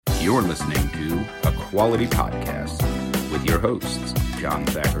You're listening to A Quality Podcast with your hosts, John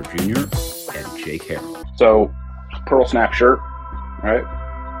Thacker Jr. and Jake Harrell. So, pearl snap shirt, right?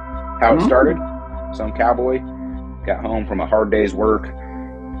 How it started. Some cowboy got home from a hard day's work,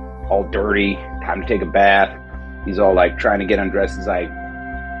 all dirty, time to take a bath. He's all like trying to get undressed. He's like,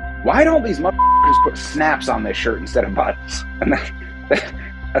 why don't these motherfuckers put snaps on this shirt instead of buttons? And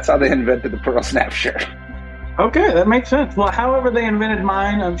that's how they invented the pearl snap shirt. Okay, that makes sense. Well, however they invented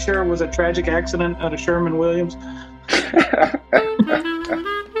mine, I'm sure it was a tragic accident out of Sherman-Williams.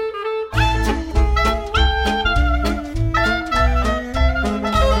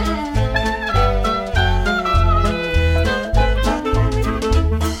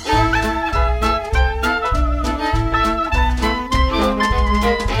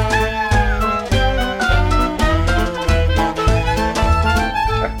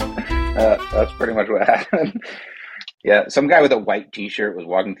 That's pretty much what happened. Yeah, some guy with a white T-shirt was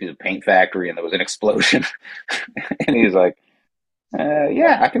walking through the paint factory, and there was an explosion. And he's like,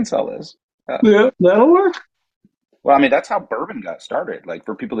 "Yeah, I can sell this." Yeah, that'll work. Well, I mean, that's how bourbon got started. Like,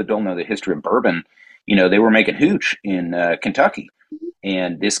 for people that don't know the history of bourbon, you know, they were making hooch in Kentucky,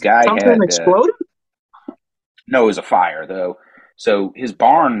 and this guy Something exploded? No, it was a fire though. So his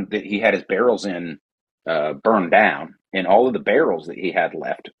barn that he had his barrels in burned down, and all of the barrels that he had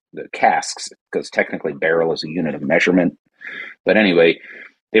left, the casks, because technically barrel is a unit of measurement. But anyway,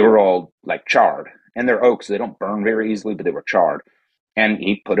 they were all like charred, and they're oak, so they don't burn very easily, but they were charred. And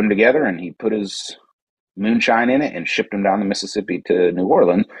he put them together, and he put his moonshine in it and shipped them down the Mississippi to New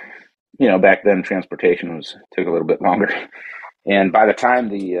Orleans. You know, back then transportation took a little bit longer. And by the time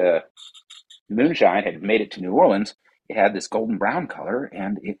the moonshine had made it to New Orleans, it had this golden brown color,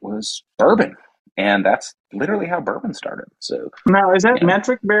 and it was bourbon. And that's literally how bourbon started. So now, is that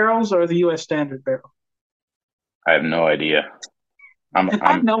metric barrels or the U.S. standard barrel? I have no idea.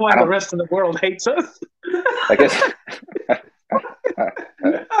 I know why the rest of the world hates us. I guess.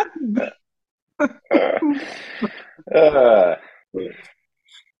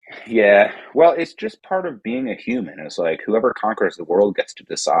 Yeah. Well, it's just part of being a human. It's like whoever conquers the world gets to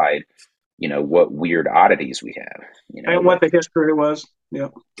decide, you know, what weird oddities we have. You know, and what the history was. Yeah.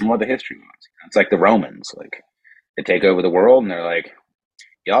 And what the history was. It's like the Romans. Like, they take over the world, and they're like,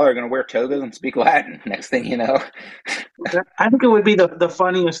 y'all are going to wear togas and speak Latin. Next thing you know. I think it would be the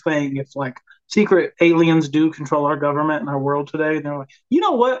funniest thing if, like, secret aliens do control our government and our world today. And they're like, you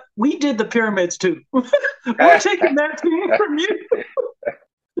know what? We did the pyramids too. We're taking that thing from you.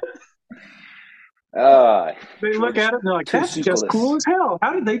 They look at it and they're like, that's just cool as hell.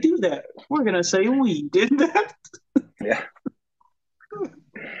 How did they do that? We're going to say we did that. Yeah.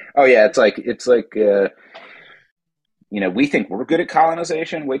 Oh, yeah. It's like, you know, we think we're good at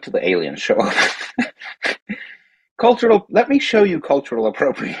colonization. Wait till the aliens show up. Let me show you cultural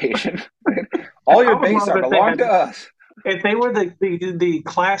appropriation. All your base are belong to us. If they were the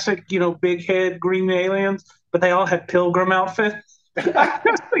classic, you know, big head green aliens, but they all had pilgrim outfits. I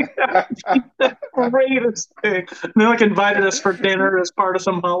think that would be the greatest thing. They like invited us for dinner as part of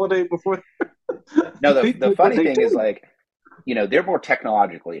some holiday before. No, the funny thing is, like, you know, they're more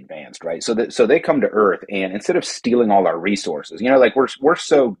technologically advanced, right? So they come to Earth, and instead of stealing all our resources, you know, like we're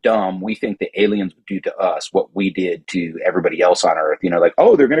so dumb, we think the aliens would do to us what we did to everybody else on Earth. You know, like,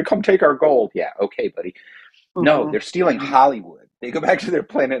 oh, they're going to come take our gold. Yeah, okay, buddy. No, they're stealing Hollywood. They go back to their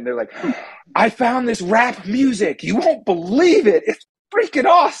planet, and they're like, I found this rap music. You won't believe it. It's freaking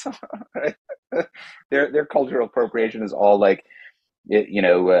awesome. Their cultural appropriation is all like, you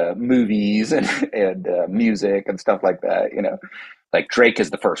know, movies and music and stuff like that. You know, like Drake is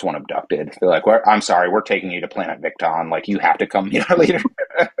the first one abducted. They're like, I'm sorry, we're taking you to Planet Victon. Like, you have to come here later.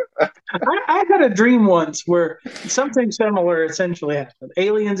 I had a dream once where something similar essentially happened.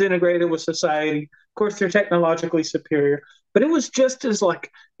 Aliens integrated with society. Of course, they're technologically superior, but it was just subtly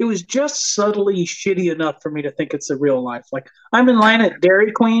shitty enough for me to think it's a real life. Like, I'm in line at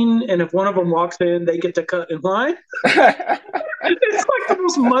Dairy Queen, and if one of them walks in, they get to cut in line. It's like the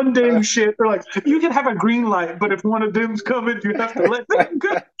most mundane shit. They're like, you can have a green light, but if one of them's coming, you have to let them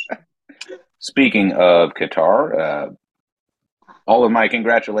go. Speaking of Qatar, all of my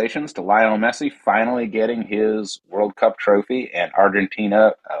congratulations to Lionel Messi finally getting his World Cup trophy, and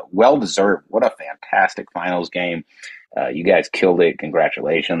Argentina, well-deserved. What a fantastic finals game. You guys killed it.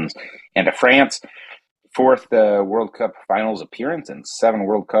 Congratulations. And to France, fourth World Cup finals appearance in 7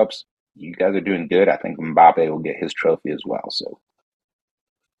 World Cups. You guys are doing good. I think Mbappe will get his trophy as well. So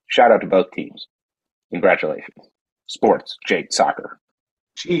shout out to both teams. Congratulations. Sports, Jake, soccer.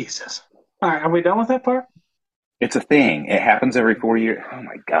 Jesus. All right, are we done with that part? It's a thing. It happens every 4 years. Oh,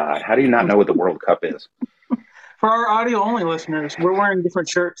 my God. How do you not know what the World Cup is? For our audio only listeners, we're wearing different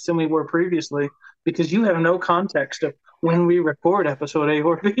shirts than we were previously because you have no context of when we record episode A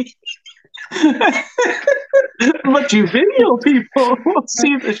or B. But you video people will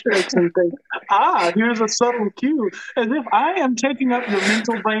see the shirts and think, here's a subtle cue, as if I am taking up your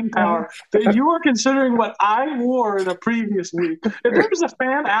mental brain power that you are considering what I wore in a previous week. If there's a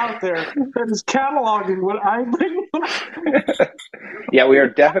fan out there that is cataloging what I bring. Yeah, we are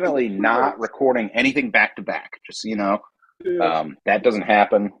definitely not recording anything back to back, just so you know. That doesn't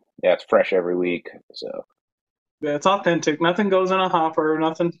happen. Yeah, it's fresh every week. So yeah, it's authentic. Nothing goes in a hopper.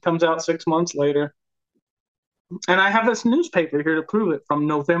 Nothing comes out 6 months later. And I have this newspaper here to prove it from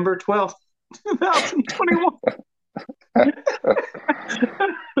November 12th, 2021.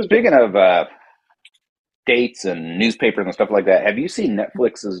 Speaking of dates and newspapers and stuff like that, have you seen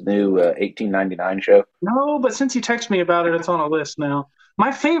Netflix's new 1899 show? No, but since you text me about it, it's on a list now.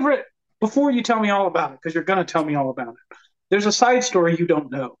 My favorite, before you tell me all about it, because you're going to tell me all about it, there's a side story you don't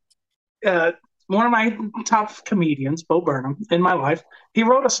know. One of my top comedians, Bo Burnham, in my life, he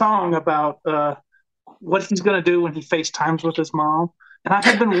wrote a song about what he's going to do when he FaceTimes with his mom. And I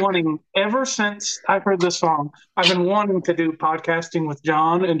have been wanting, ever since I heard this song, I've been wanting to do podcasting with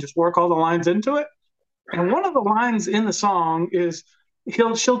John and just work all the lines into it. And one of the lines in the song is,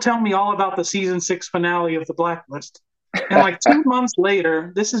 she'll tell me all about the season 6 finale of The Blacklist. And like 2 months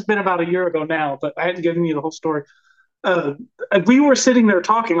later, this has been about a year ago now, but I hadn't given you the whole story. We were sitting there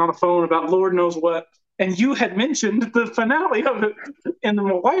talking on the phone about Lord knows what, and you had mentioned the finale of it, and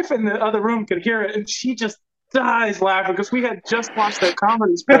my wife in the other room could hear it, and she just dies laughing because we had just watched that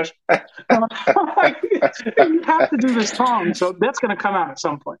comedy special. You have to do this song, so that's going to come out at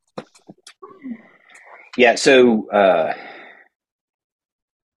some point. Yeah, so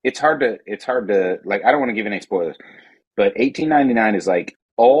it's hard to like, I don't want to give any spoilers, but 1899 is like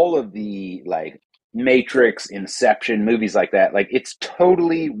all of the like Matrix, Inception, movies like that. Like, it's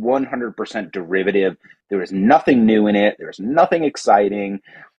totally 100% derivative. There is nothing new in it. There's nothing exciting.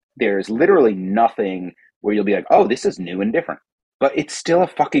 There's literally nothing where you'll be like, oh, this is new and different. But it's still a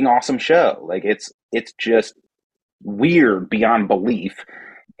fucking awesome show. Like, it's just weird beyond belief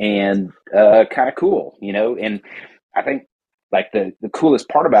and kind of cool, you know? And I think like the coolest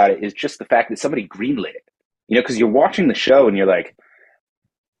part about it is just the fact that somebody greenlit it, you know, because you're watching the show and you're like,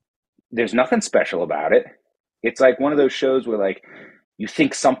 there's nothing special about it. It's like one of those shows where like you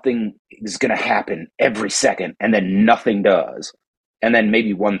think something is going to happen every second and then nothing does. And then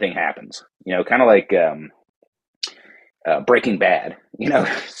maybe one thing happens, you know, kind of like Breaking Bad, you know,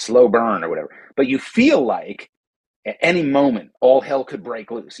 slow burn or whatever. But you feel like at any moment all hell could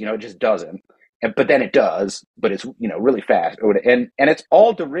break loose, you know, it just doesn't. But then it does, but it's, you know, really fast. And it's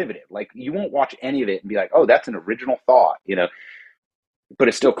all derivative. Like, you won't watch any of it and be like, oh, that's an original thought, you know. But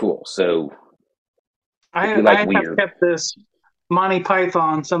it's still cool. So I have kept this Monty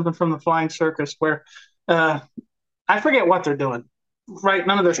Python, something from the Flying Circus, where I forget what they're doing. Right,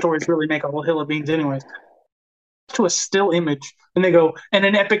 none of their stories really make a whole hill of beans, anyways. To a still image, and they go, and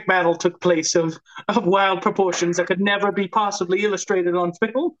an epic battle took place of wild proportions that could never be possibly illustrated on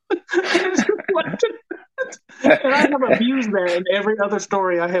film. And I have abused that in every other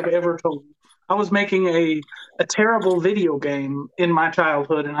story I have ever told. I was making a terrible video game in my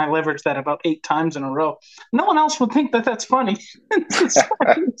childhood, and I leveraged that about 8 times in a row. No one else would think that that's funny.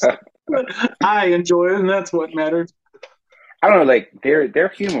 But I enjoy it, and that's what matters. I don't know, like, their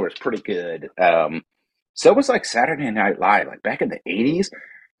humor is pretty good. So was like Saturday Night Live, like back in the 80s. It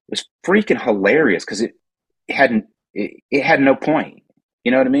was freaking hilarious because it had no point.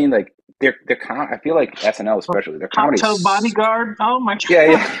 You know what I mean? Like, I feel like SNL especially, their comedy. Hot Tub Bodyguard. Oh my god.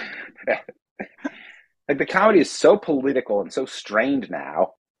 Yeah. Like, the comedy is so political and so strained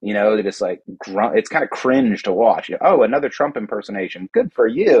now, you know, that it's like, it's kind of cringe to watch. You know, oh, another Trump impersonation. Good for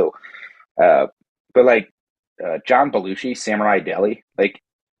you. But like John Belushi, Samurai Deli, like,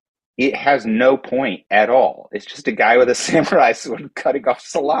 it has no point at all. It's just a guy with a samurai sword cutting off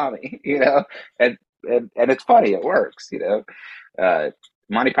salami, you know, and it's funny. It works, you know.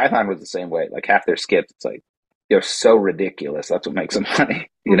 Monty Python was the same way. Like, half their skits, it's like, they're so ridiculous. That's what makes them funny,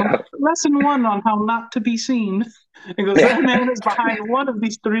 you know. Lesson 1 on how not to be seen. It goes, that man is behind one of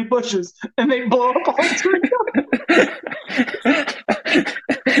these 3 bushes, and they blow up all 3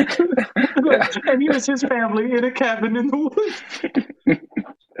 And he was his family in a cabin in the woods.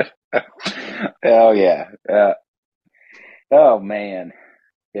 Oh yeah. Oh man.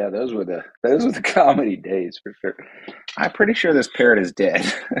 Yeah, those were the comedy days for sure. I'm pretty sure this parrot is dead.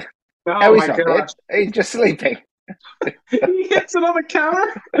 Oh my gosh. He's just sleeping. He hits it on the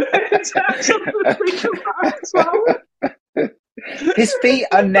counter. It's His feet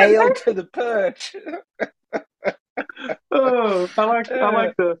are nailed to the perch. Oh, I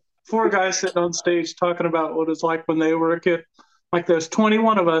like the four guys sitting on stage talking about what it's like when they were a kid. Like there's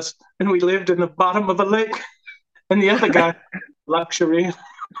 21 of us, and we lived in the bottom of a lake, and the other guy, luxury.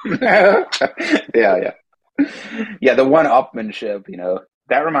 Yeah, yeah. Yeah, the one-upmanship,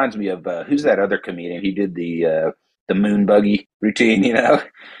 that reminds me of who's that other comedian? He did the moon buggy routine, Uh,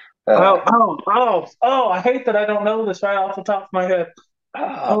 Oh! I hate that I don't know this right off the top of my head.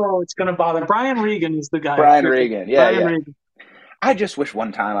 oh, Oh, it's gonna bother. Brian Regan is the guy. Brian Regan. Yeah, Brian yeah. Regan. I just wish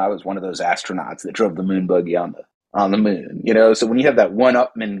one time I was one of those astronauts that drove the moon buggy on the moon. So when you have that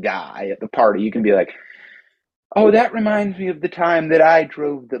one-upman guy at the party, you can be like, "Oh, that reminds me of the time that I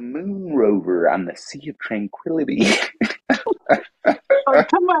drove the moon rover on the Sea of Tranquility." Oh,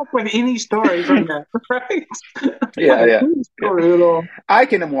 come back with any story from that, right? Yeah, Not yeah, any yeah. story at all. I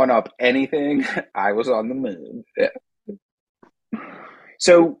can one up anything. I was on the moon. Yeah.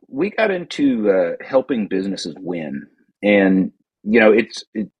 So we got into helping businesses win, and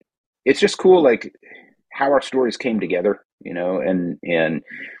it's just cool, like how our stories came together, and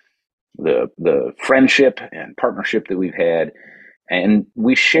the friendship and partnership that we've had, and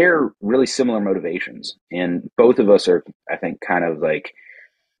we share really similar motivations, and both of us are, I think, kind of like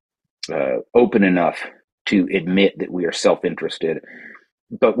open enough to admit that we are self-interested,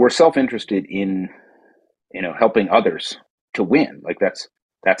 but we're self-interested in helping others to win. Like that's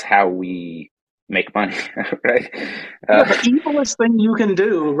how we make money, right? Yeah, the evilest thing you can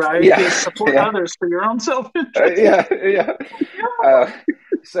do, right, Yeah, is support yeah, others for your own self-interest. yeah, yeah. Uh,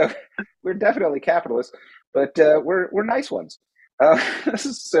 so we're definitely capitalists, but we're nice ones.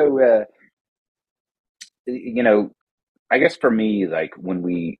 So you know, I guess for me, like when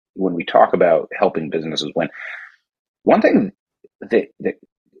we talk about helping businesses win, one thing that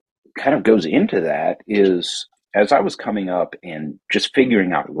kind of goes into that is, as I was coming up and just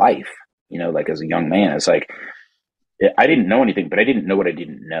figuring out life, like as a young man, it's like I didn't know anything, but I didn't know what I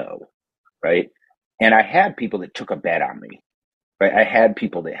didn't know, right? And I had people that took a bet on me, right? I had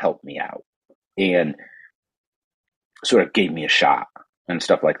people that helped me out and sort of gave me a shot and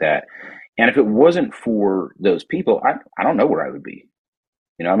stuff like that. And if it wasn't for those people, I don't know where I would be.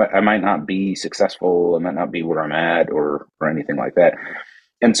 I might not be successful. I might not be where I'm at or anything like that.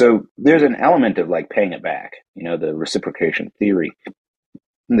 And so there's an element of like paying it back, the reciprocation theory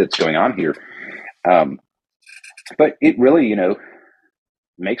that's going on here. Um, but it really,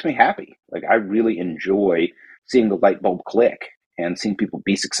 makes me happy. Like I really enjoy seeing the light bulb click and seeing people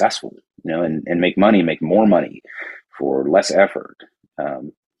be successful, and make money, make more money for less effort.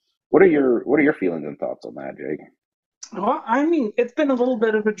 Um, what are your feelings and thoughts on that, Jake? Well, I mean, it's been a little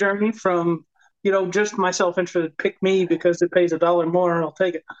bit of a journey from, just my self-interest, pick me because it pays $1 more, I'll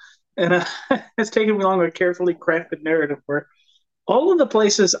take it. And it's taken me along a carefully crafted narrative where all of the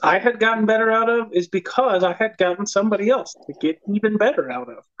places I had gotten better out of is because I had gotten somebody else to get even better out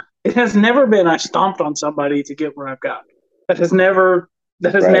of. It has never been I stomped on somebody to get where I've got. That has never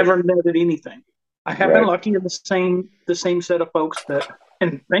Right, netted anything. I have been right. lucky in the same set of folks that,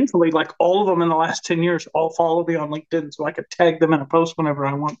 and thankfully, like all of them in the last 10 years, all follow me on LinkedIn, so I could tag them in a post whenever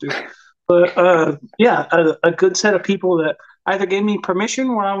I want to. But yeah, a good set of people that either gave me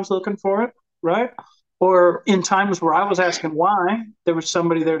permission when I was looking for it, right? Or in times where I was asking why, there was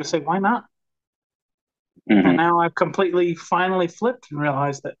somebody there to say, why not? And Hmm. now I've completely finally flipped and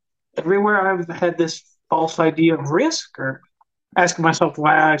realized that everywhere I've had this false idea of risk or asking myself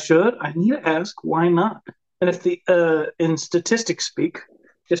why I should, I need to ask why not. And if the in statistics speak,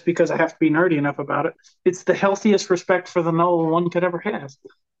 just because I have to be nerdy enough about it, it's the healthiest respect for the null one could ever have.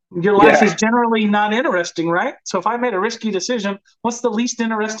 Your life is Yeah. generally not interesting, right? So if I made a risky decision, what's the least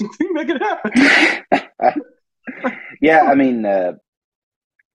interesting thing that could happen? Yeah, I mean, I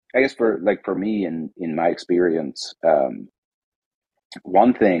guess for me in my experience,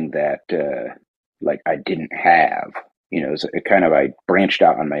 one thing that like I didn't have, is it kind of, I branched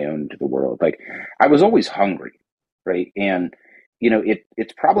out on my own to the world. Like I was always hungry, right? And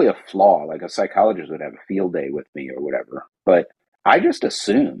it's probably a flaw. Like a psychologist would have a field day with me or whatever. But I just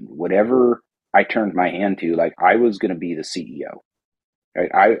assumed whatever I turned my hand to, like I was going to be the CEO,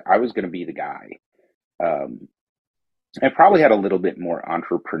 right? I was going to be the guy. Um, I probably had a little bit more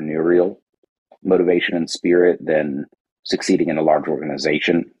entrepreneurial motivation and spirit than succeeding in a large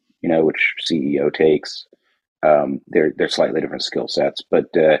organization, which CEO takes. They're slightly different skill sets, but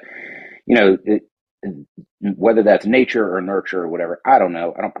you know, it, whether that's nature or nurture or whatever, I don't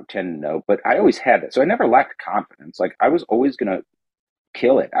know. I don't pretend to know, but I always had it, so I never lacked confidence. Like I was always gonna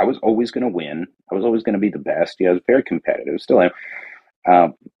kill it. I was always gonna win. I was always gonna be the best. I was very competitive, still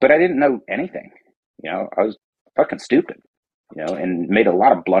am. But I didn't know anything. I was fucking stupid. And made a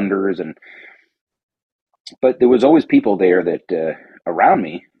lot of blunders, and but there was always people there that around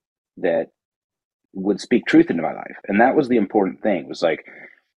me that would speak truth into my life. And that was the important thing. It was like,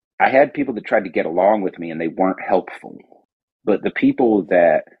 I had people that tried to get along with me and they weren't helpful. But the people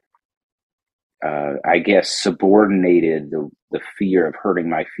that I guess subordinated the fear of hurting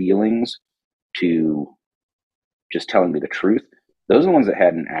my feelings to just telling me the truth, those are the ones that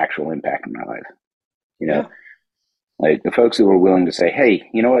had an actual impact in my life. You know, Yeah. like the folks who were willing to say, hey,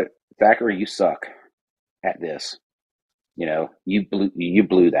 you know what, Thackeray, you suck at this. You know, you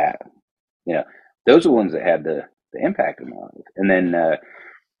blew that. You know, those are the ones that had the impact in my life. And then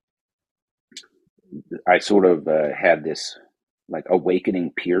I sort of had this like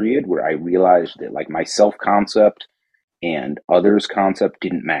awakening period where I realized that like my self concept and others' concept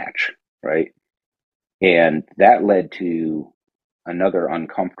didn't match, right? And that led to another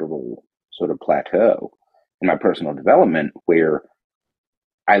uncomfortable sort of plateau in my personal development where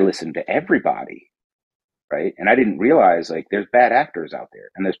I listened to everybody, right? And I didn't realize like there's bad actors out there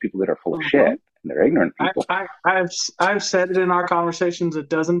and there's people that are full of shit Mhm. and they're ignorant people. I've said it in our conversations a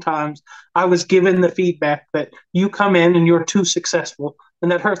dozen times. I was given the feedback that you come in and you're too successful,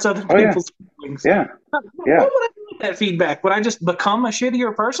 and that hurts other Oh yeah, people's feelings. yeah, What yeah, would I do with that feedback? Would I just become a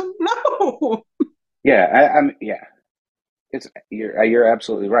shittier person? No. yeah. I'm yeah. You're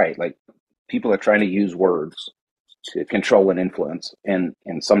absolutely right. Like people are trying to use words to control and influence, and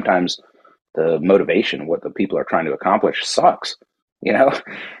sometimes the motivation, what the people are trying to accomplish, sucks. You know,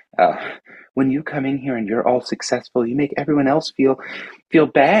 uh, when you come in here and you're all successful, you make everyone else feel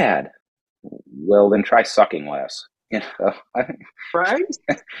bad. Well, then try sucking less. You know, Right?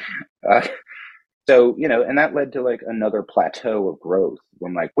 uh, so you know, and that led to like another plateau of growth. Where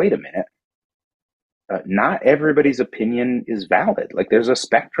I'm like, wait a minute, not everybody's opinion is valid. Like, there's a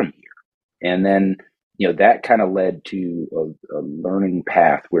spectrum here, and then you know that kind of led to a learning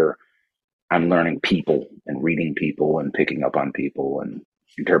path where I'm learning people and reading people and picking up on people and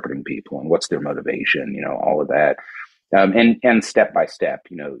interpreting people and what's their motivation, you know, all of that. And step by step,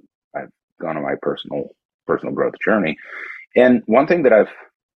 you know, I've gone on my personal growth journey. And one thing that I've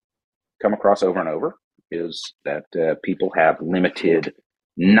come across over and over is that people have limited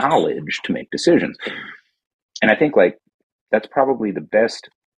knowledge to make decisions. And I think like that's probably the best.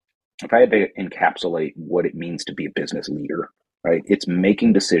 If I had to encapsulate what it means to be a business leader, right? It's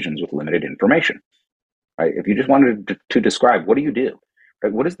making decisions with limited information. Right? If you just wanted to describe what do you do,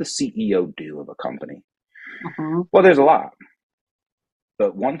 right? What does the CEO do of a company? Mhm. Well, there's a lot,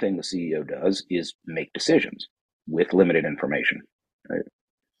 but one thing the CEO does is make decisions with limited information, right?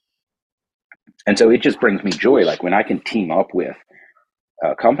 And so it just brings me joy, like when I can team up with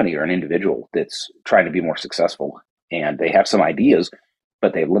a company or an individual that's trying to be more successful, and they have some ideas,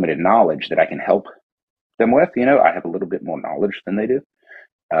 but they have limited knowledge that I can help them with. You know, I have a little bit more knowledge than they do.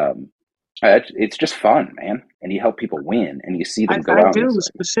 Um, it's just fun, man. And you help people win, and you see them go I out and do it's like,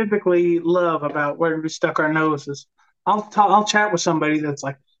 specifically love about where we stuck our noses. I'll chat with somebody that's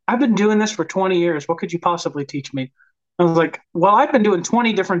like, I've been doing this for 20 years. What could you possibly teach me? I was like, well, I've been doing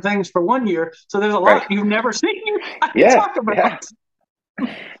 20 different things for 1 year, so there's a right, lot you've never seen I can yeah, talk yeah. about.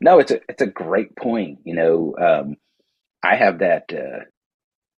 No, it's a great point. You know, I have that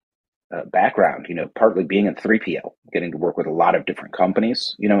background. You know, partly being in 3PL, getting to work with a lot of different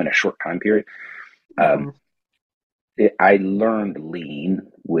companies. You know, in a short time period. Um, Mhm. I learned lean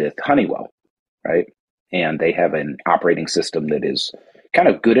with Honeywell, right? And they have an operating system that is kind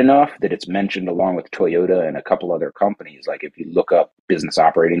of good enough that it's mentioned along with Toyota and a couple other companies. Like if you look up business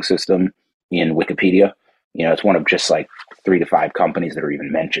operating system in Wikipedia, you know, it's one of just like 3 to 5 companies that are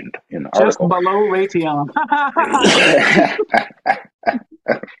even mentioned in the Just article. below Raytheon.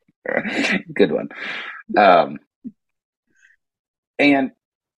 Good one. Um, and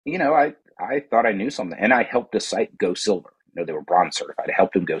you know, I thought I knew something, and I helped a site go silver. You know, they were bronze certified. I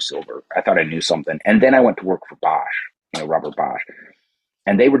helped them go silver. I thought I knew something, and then I went to work for Bosch. You know, Robert Bosch,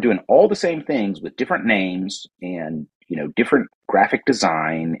 and they were doing all the same things with different names and you know different graphic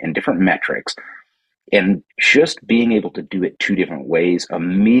design and different metrics. And just being able to do it 2 different ways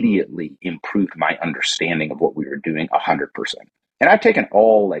immediately improved my understanding of what we were doing 100%. And I've taken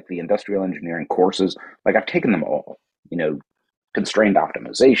all like the industrial engineering courses, like I've taken them all, you know, constrained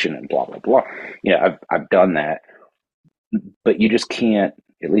optimization and blah, blah, blah. You know, I've done that, but you just can't,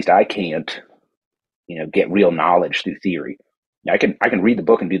 at least I can't, you know, get real knowledge through theory. I can read the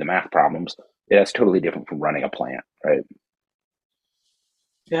book and do the math problems. That's totally different from running a plant, right?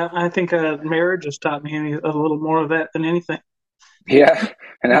 Yeah, I think marriage has taught me a little more of that than anything. Yeah,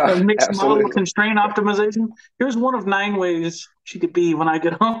 no, A mixed model absolutely. constraint optimization. Here's one of 9 ways she could be when I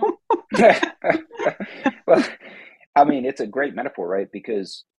get home. Well, I mean, it's a great metaphor, right?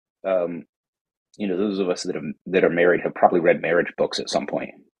 Because, um, those of us that are married have probably read marriage books at some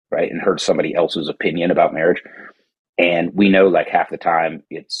point, right? And heard somebody else's opinion about marriage. And we know like half the time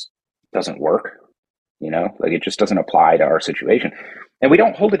it doesn't work, like it just doesn't apply to our situation. And we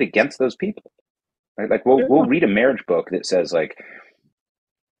don't hold it against those people, right? Like we'll read a marriage book that says like,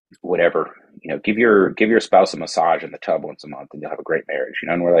 whatever, give your spouse a massage in the tub once a month and you'll have a great marriage,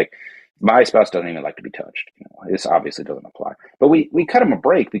 and we're like, my spouse doesn't even like to be touched. This obviously doesn't apply. But we cut them a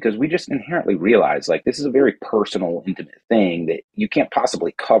break because we just inherently realize like this is a very personal, intimate thing that you can't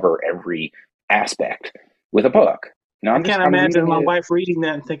possibly cover every aspect with a book. I can't imagine my wife reading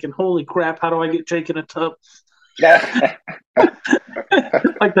that and thinking, holy crap, how do I get Jake in a tub? Yeah.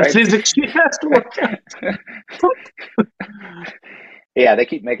 Like the physics she has to work out. Yeah, they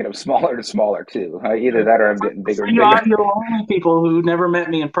keep making them smaller and smaller too. Either that or I'm getting bigger and bigger. Audio-only people who never met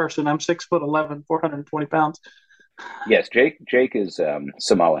me in person. I'm 6'11", 420 pounds. Yes, Jake is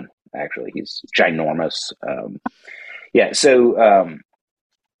Samoan. Actually, he's ginormous. So,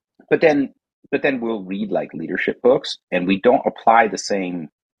 but then we'll read like leadership books, and we don't apply the same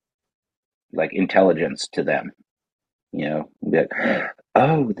like intelligence to them. That,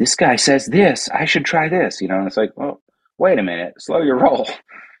 oh, this guy says this, I should try this. And it's like, well, wait a minute, slow your roll.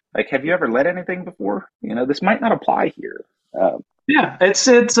 Like, have you ever led anything before? This might not apply here. Yeah, it's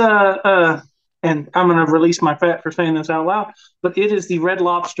and I'm going to release my fat for saying this out loud, but it is the Red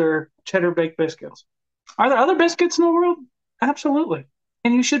Lobster cheddar baked biscuits. Are there other biscuits in the world? Absolutely.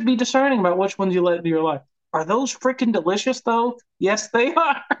 And you should be discerning about which ones you let into your life. Are those freaking delicious, though? Yes, they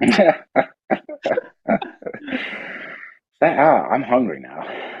are. I'm hungry now.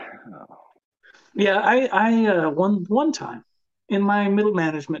 Yeah, I one time in my middle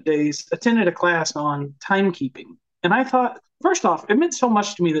management days attended a class on timekeeping. And I thought, first off, it meant so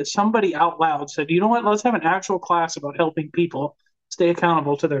much to me that somebody out loud said, you know what, let's have an actual class about helping people stay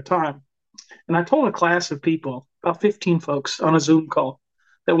accountable to their time. And I told a class of people, about 15 folks on a Zoom call,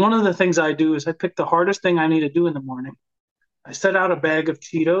 that one of the things I do is I pick the hardest thing I need to do in the morning. I set out a bag of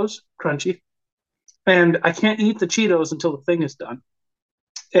Cheetos, crunchy, and I can't eat the Cheetos until the thing is done.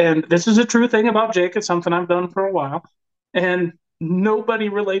 And this is a true thing about Jake. It's something I've done for a while. And nobody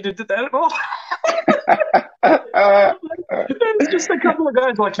related to that at all. It's just a couple of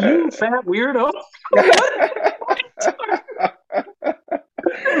guys like, you fat weirdo.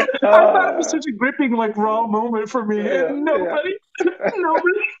 I thought it was such a gripping, like, raw moment for me. And nobody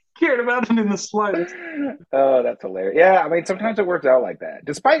cared about it in the slightest. Oh, that's hilarious. Yeah, I mean, sometimes it works out like that.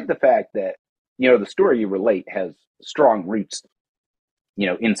 Despite the fact that, the story you relate has strong roots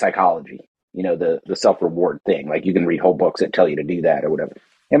in psychology, the self-reward thing. Like you can read whole books that tell you to do that or whatever.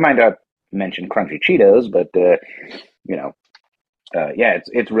 It might not mention crunchy Cheetos, but,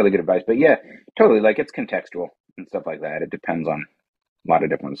 it's really good advice. But yeah, totally. Like it's contextual and stuff like that. It depends on a lot of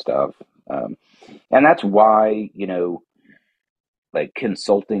different stuff. And that's why, like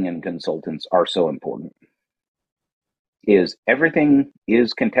consulting and consultants are so important. Is everything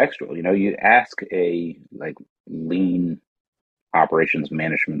is contextual. You ask a like lean operations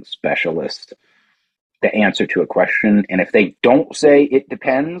management specialist the answer to a question, and if they don't say it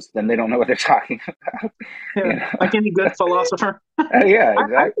depends, then they don't know what they're talking about. Yeah, like any good philosopher. Yeah,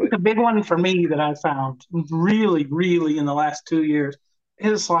 exactly. I think the big one for me that I found really, really in the last 2 years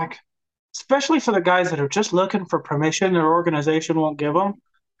is like, especially for the guys that are just looking for permission their organization won't give them,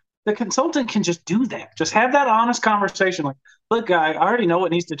 the consultant can just do that. Just have that honest conversation. Like, look, guy, I already know what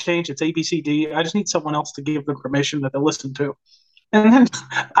needs to change. It's ABCD. I just need someone else to give them permission that they'll listen to. And then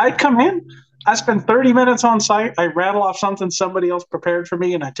I'd come in. I spend 30 minutes on site. I rattle off something somebody else prepared for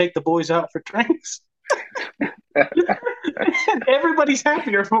me, and I take the boys out for drinks. And everybody's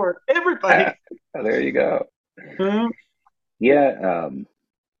happier for it. Everybody. There you go. Mm-hmm. Yeah,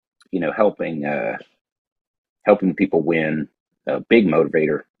 helping people win, a big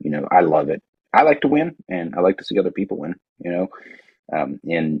motivator. I love it. I like to win, and I like to see other people win.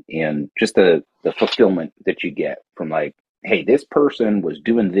 And just the fulfillment that you get from like, hey, this person was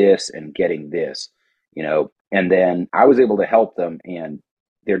doing this and getting this, and then I was able to help them, and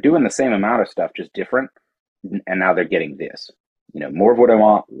they're doing the same amount of stuff, just different, and now they're getting this, more of what I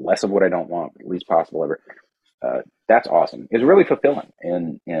want, less of what I don't want, least possible ever. That's awesome. It's really fulfilling,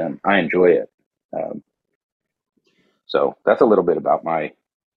 and I enjoy it. So that's a little bit about my,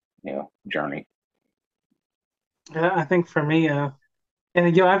 journey. Yeah, I think for me, and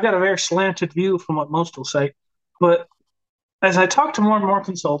I've got a very slanted view from what most will say, but as I talk to more and more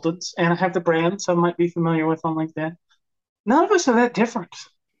consultants, and I have the brands some might be familiar with on LinkedIn, none of us are that different,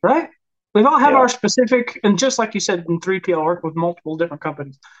 right? We all have our specific, and just like you said, in 3PL, I work with multiple different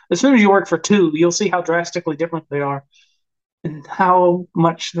companies. As soon as you work for two, you'll see how drastically different they are and how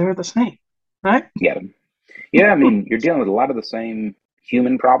much they're the same. right? Yeah. Yeah. I mean, you're dealing with a lot of the same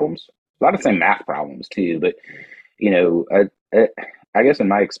human problems, a lot of the same math problems too. But, you know, I guess in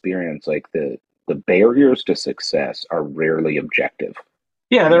my experience, like the barriers to success are rarely objective,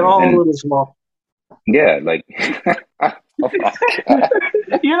 Yeah, you they're know, all a and little small. yeah, like, oh my God.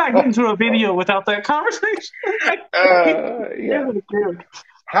 You're not getting to a video without that conversation. Yeah.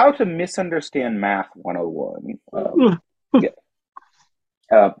 How to misunderstand math 101.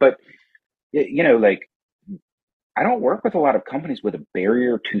 Yeah. But, you know, like, I don't work with a lot of companies where the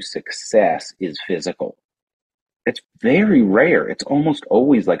barrier to success is physical. It's very rare. It's almost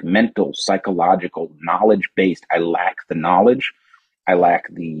always like mental, psychological, knowledge based. I lack the knowledge. I lack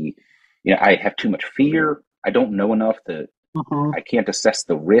the, you know, I have too much fear. I don't know enough to, Mhm. I can't assess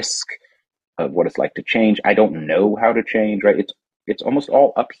the risk of what it's like to change. I don't know how to change, right? It's almost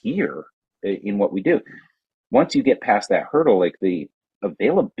all up here in what we do. Once you get past that hurdle, like the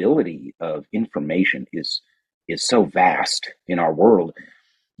availability of information is so vast in our world.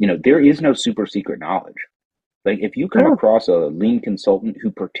 You know, there is no super secret knowledge. Like if you come Yeah. across a lean consultant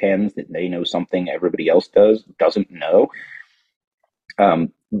who pretends that they know something everybody else doesn't know,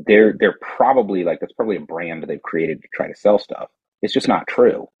 they're probably like that's probably a brand they've created to try to sell stuff. It's just not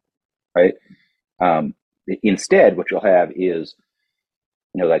true, right? Um, Instead, what you'll have is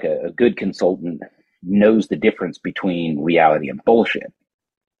you know like a good consultant knows the difference between reality and bullshit.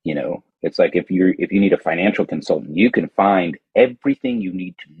 You know, it's like if you need a financial consultant, you can find everything you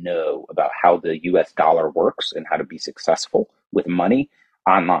need to know about how the US dollar works and how to be successful with money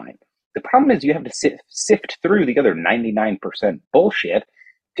online. The problem is you have to sift through the other 99% bullshit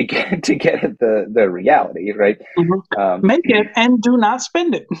to get at the reality, right? Mhm. Um, Make it and do not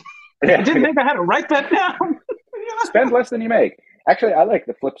spend it. I didn't yeah, think I had to write that down. spend less than you make. Actually, I like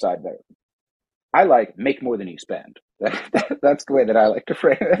the flip side there. I like make more than you spend. That's the way that I like to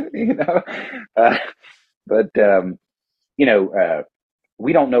frame it, you know. Uh, but you know,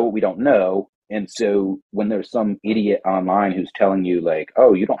 we don't know what we don't know. And so when there's some idiot online who's telling you like,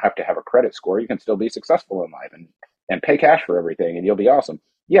 oh, you don't have to have a credit score, you can still be successful in life and pay cash for everything and you'll be awesome.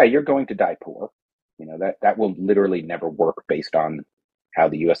 Yeah, you're going to die poor. You know, that will literally never work based on how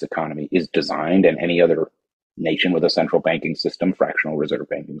the US economy is designed and any other nation with a central banking system, fractional reserve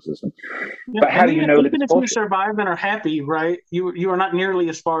banking system. Yeah, But how and do you even know that even it's if you bullshit? survive and are happy, right? You are not nearly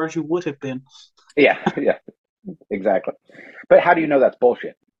as far as you would have been. Yeah, yeah, exactly. But how do you know that's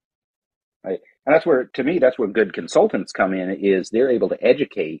bullshit? Right. And that's where, to me, that's where good consultants come in is they're able to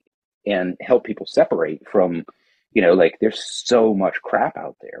educate and help people separate from, you know, like there's so much crap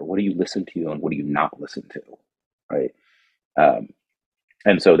out there. What do you listen to and what do you not listen to? Right. Um,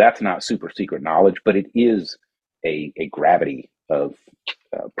 and so that's not super secret knowledge, but it is a gravity of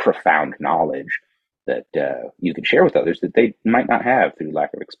profound knowledge that you can share with others that they might not have through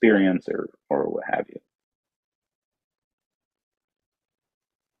lack of experience or what have you.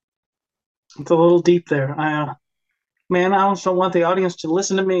 It's a little deep there. Man, I also want the audience to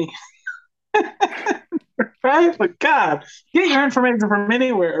listen to me, right? But God, get your information from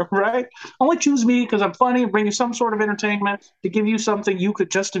anywhere, right? Only choose me because I'm funny and bring you some sort of entertainment to give you something you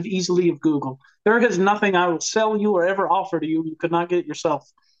could just have easily have Googled. There is nothing I will sell you or ever offer to you could not get yourself.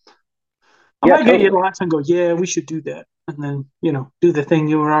 I Yeah, might get you to totally. laugh and go, yeah, we should do that. And then, do the thing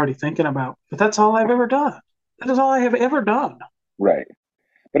you were already thinking about. But that's all I've ever done. That is all I have ever done. Right.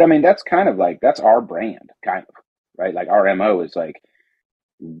 But I mean, that's kind of like, that's our brand, kind of, right? Like our MO is like,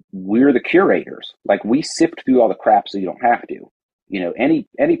 we're the curators. Like we sift through all the crap so you don't have to. You know,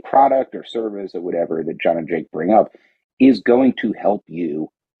 any product or service or whatever that John and Jake bring up is going to help you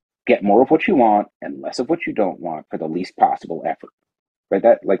get more of what you want and less of what you don't want for the least possible effort. Right?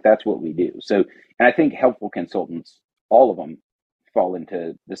 That's what we do. So, and I think helpful consultants, all of them fall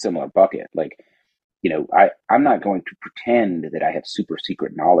into the similar bucket. Like, you know, I'm not going to pretend that I have super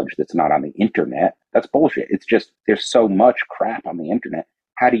secret knowledge that's not on the internet. That's bullshit. It's just there's so much crap on the internet.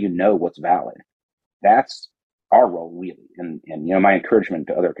 How do you know what's valid? That's our role really. And you know, my encouragement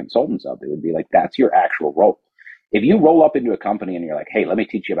to other consultants out there would be like, that's your actual role. If you roll up into a company and you're like, hey, let me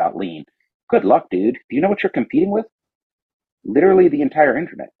teach you about lean, good luck, dude. Do you know what you're competing with? Literally the entire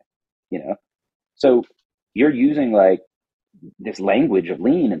internet, you know? So you're using like this language of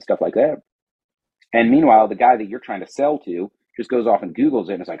lean and stuff like that. And meanwhile, the guy that you're trying to sell to just goes off and Googles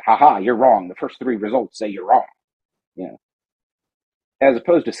it and it's like, haha, you're wrong. The first three results say you're wrong. You know, as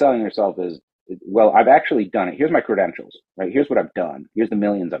opposed to selling yourself as, well, I've actually done it. Here's my credentials, right? Here's what I've done. Here's the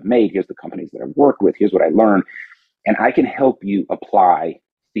millions I've made. Here's the companies that I've worked with. Here's what I learned. And I can help you apply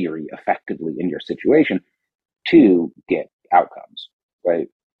theory effectively in your situation to get outcomes, right?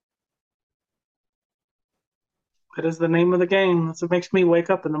 That is the name of the game. That's what makes me wake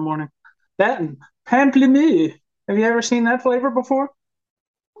up in the morning. That and pamplemousse. Have you ever seen that flavor before?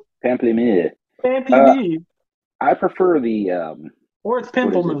 Pamplemousse. Pamplemousse. I prefer the or it's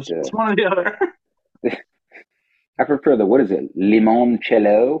pimple mousse. It's one or the other. I prefer the, what is it?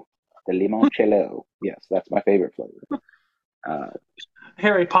 Limoncello. The limoncello. Yes, that's my favorite flavor.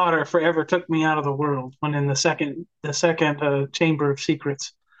 Harry Potter forever took me out of the world when in the second Chamber of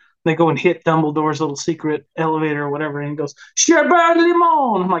Secrets, they go and hit Dumbledore's little secret elevator or whatever, and he goes, Sherbet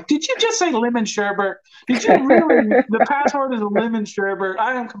limon. I'm like, did you just say lemon sherbet? Did you really? The password is a lemon sherbet.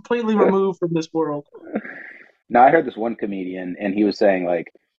 I am completely removed from this world. Now, I heard this one comedian, and he was saying,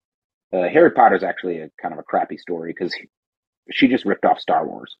 like, Harry Potter's actually a kind of a crappy story because she just ripped off Star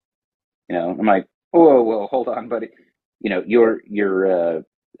Wars. You know, I'm like, whoa, hold on, buddy. You know, your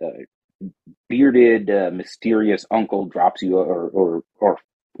bearded, mysterious uncle drops you, or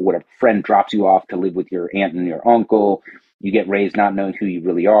whatever friend drops you off to live with your aunt and your uncle. You get raised not knowing who you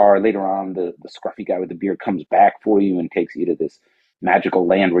really are. Later on, the scruffy guy with the beard comes back for you and takes you to this magical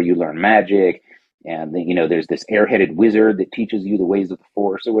land where you learn magic. And then, you know, there's this airheaded wizard that teaches you the ways of the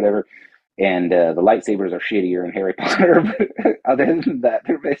Force or whatever. And the lightsabers are shittier in Harry Potter. But other than that,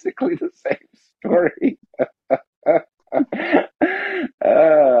 they're basically the same story.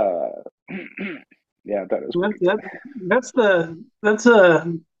 Yeah, that was that's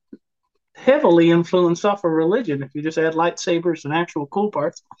a heavily influenced off of religion. If you just add lightsabers and actual cool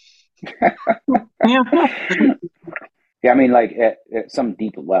parts. Yeah. Yeah, I mean, like at some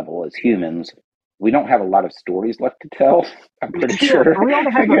deep level, as humans, we don't have a lot of stories left to tell. I'm pretty sure. We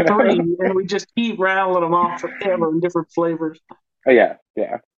only have the three, and we just keep rattling them off forever in different flavors. Oh, yeah.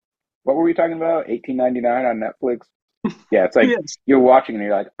 What were we talking about? $18.99 on Netflix. Yeah, it's like yes. You're watching and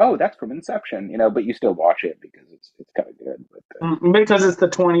you're like, oh, that's from Inception, you know, but you still watch it because it's kind of good. But, because it's the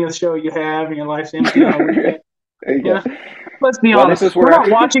 20th show you have and your life's empty. Yeah. Let's be honest. We're not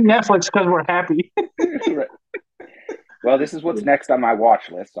watching Netflix because we're happy. Right. Well, this is what's next on my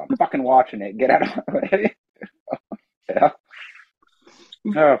watch list, so I'm fucking watching it. Get out of my way. Yeah.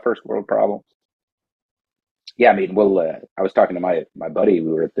 Oh, first world problems. Yeah, I mean, I was talking to my buddy.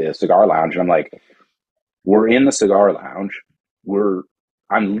 We were at the cigar lounge, and I'm like, we're in the cigar lounge.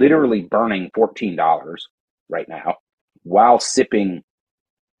 I'm literally burning $14 right now while sipping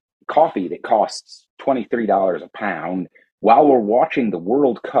coffee that costs $23 a pound while we're watching the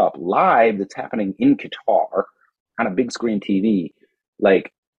World Cup live that's happening in Qatar on a big screen TV.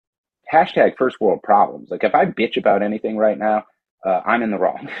 Like, hashtag first world problems. Like, if I bitch about anything right now, I'm in the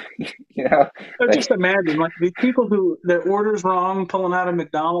wrong. You know, just imagine like these people who their orders wrong, pulling out of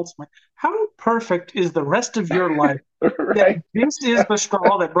McDonald's. Like, how perfect is the rest of your life? Right. This is the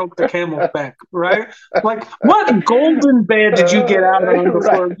straw that broke the camel's back, right? Like, what golden bed did you get out of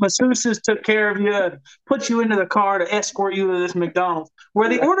before masseuses took care of you and put you into the car to escort you to this McDonald's, where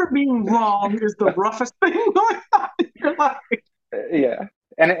the order being wrong is the roughest thing going on in your life? Yeah.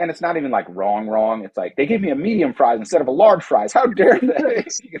 And it's not even like wrong. It's like they gave me a medium fries instead of a large fries. How dare they?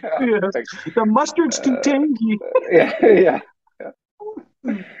 You know? Yes. Like, the mustard's too tangy. Yeah.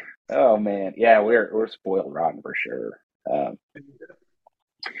 Oh man, yeah, we're spoiled rotten for sure.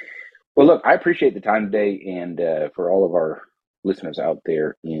 Well, look, I appreciate the time today, and for all of our listeners out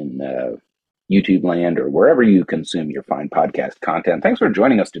there in YouTube land or wherever you consume your fine podcast content, thanks for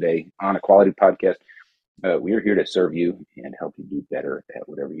joining us today on Equality Podcast. We are here to serve you and help you do better at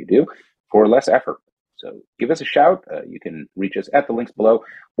whatever you do for less effort. So give us a shout. You can reach us at the links below,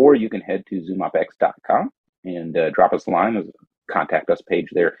 or you can head to zoomopx.com and drop us a line. There's a contact us page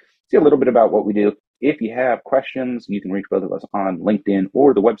there. See a little bit about what we do. If you have questions, you can reach both of us on LinkedIn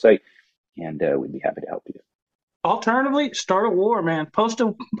or the website, and we'd be happy to help you. Alternatively, start a war, man. Post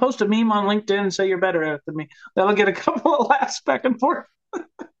a meme on LinkedIn and say you're better at it than me. That'll get a couple of laughs back and forth.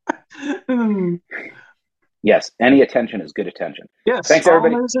 Yes, any attention is good attention. Yes, thanks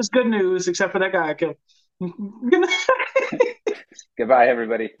everybody. All news is good news, except for that guy I killed. Goodbye,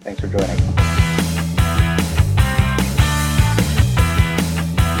 everybody. Thanks for joining.